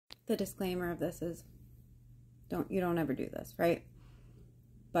The disclaimer of this is you don't ever do this, right?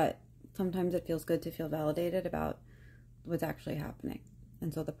 But sometimes it feels good to feel validated about what's actually happening.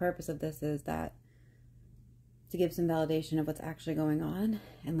 And so the purpose of this is that to give some validation of what's actually going on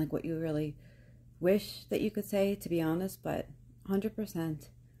and like what you really wish that you could say, to be honest, but 100%,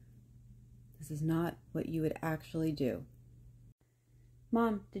 this is not what you would actually do.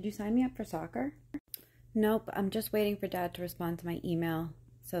 Mom, did you sign me up for soccer? Nope, I'm just waiting for Dad to respond to my email,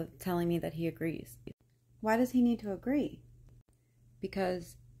 so telling me that he agrees. Why does he need to agree?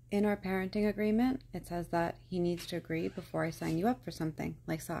 Because in our parenting agreement, it says that he needs to agree before I sign you up for something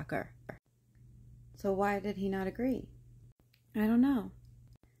like soccer. So why did he not agree? I don't know.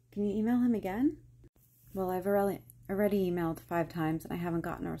 Can you email him again? Well, I've already emailed 5 times and I haven't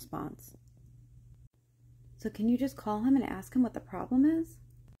gotten a response. So can you just call him and ask him what the problem is?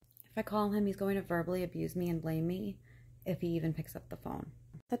 If I call him, he's going to verbally abuse me and blame me if he even picks up the phone.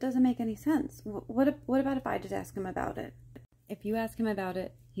 That doesn't make any sense. What about if I just ask him about it? If you ask him about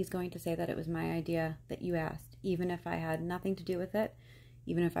it, he's going to say that it was my idea that you asked, even if I had nothing to do with it,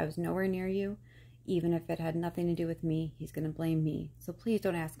 even if I was nowhere near you, even if it had nothing to do with me, he's going to blame me. So please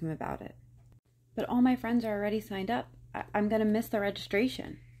don't ask him about it. But all my friends are already signed up. I'm going to miss the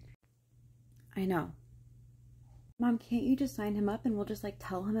registration. I know. Mom, can't you just sign him up and we'll just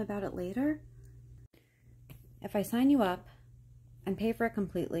tell him about it later? If I sign you up and pay for it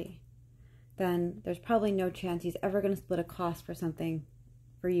completely, then there's probably no chance he's ever going to split a cost for something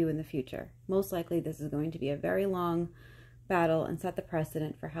for you in the future. Most likely this is going to be a very long battle and set the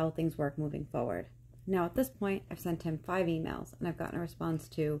precedent for how things work moving forward. Now at this point, I've sent him 5 emails and I've gotten a response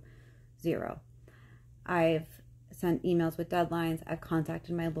to 0. I've sent emails with deadlines. I've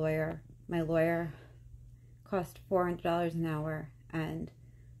contacted my lawyer. My lawyer cost $400 an hour, and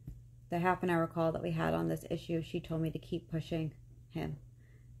the half-an-hour call that we had on this issue, she told me to keep pushing him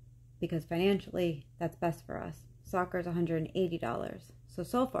because financially that's best for us. Soccer is $180.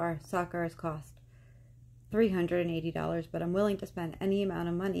 So far, soccer has cost $380, but I'm willing to spend any amount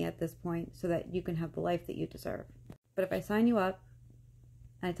of money at this point so that you can have the life that you deserve. But if I sign you up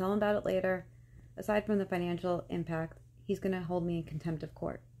and I tell him about it later, aside from the financial impact, he's going to hold me in contempt of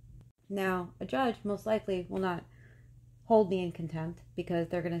court. Now, a judge most likely will not hold me in contempt because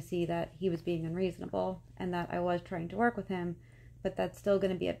they're going to see that he was being unreasonable and that I was trying to work with him, but that's still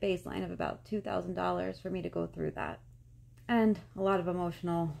going to be a baseline of about $2,000 for me to go through that. And a lot of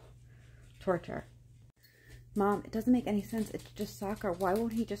emotional torture. Mom, it doesn't make any sense. It's just soccer. Why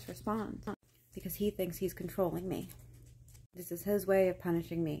won't he just respond? Because he thinks he's controlling me. This is his way of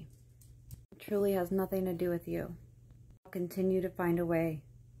punishing me. It truly has nothing to do with you. I'll continue to find a way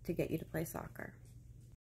to get you to play soccer.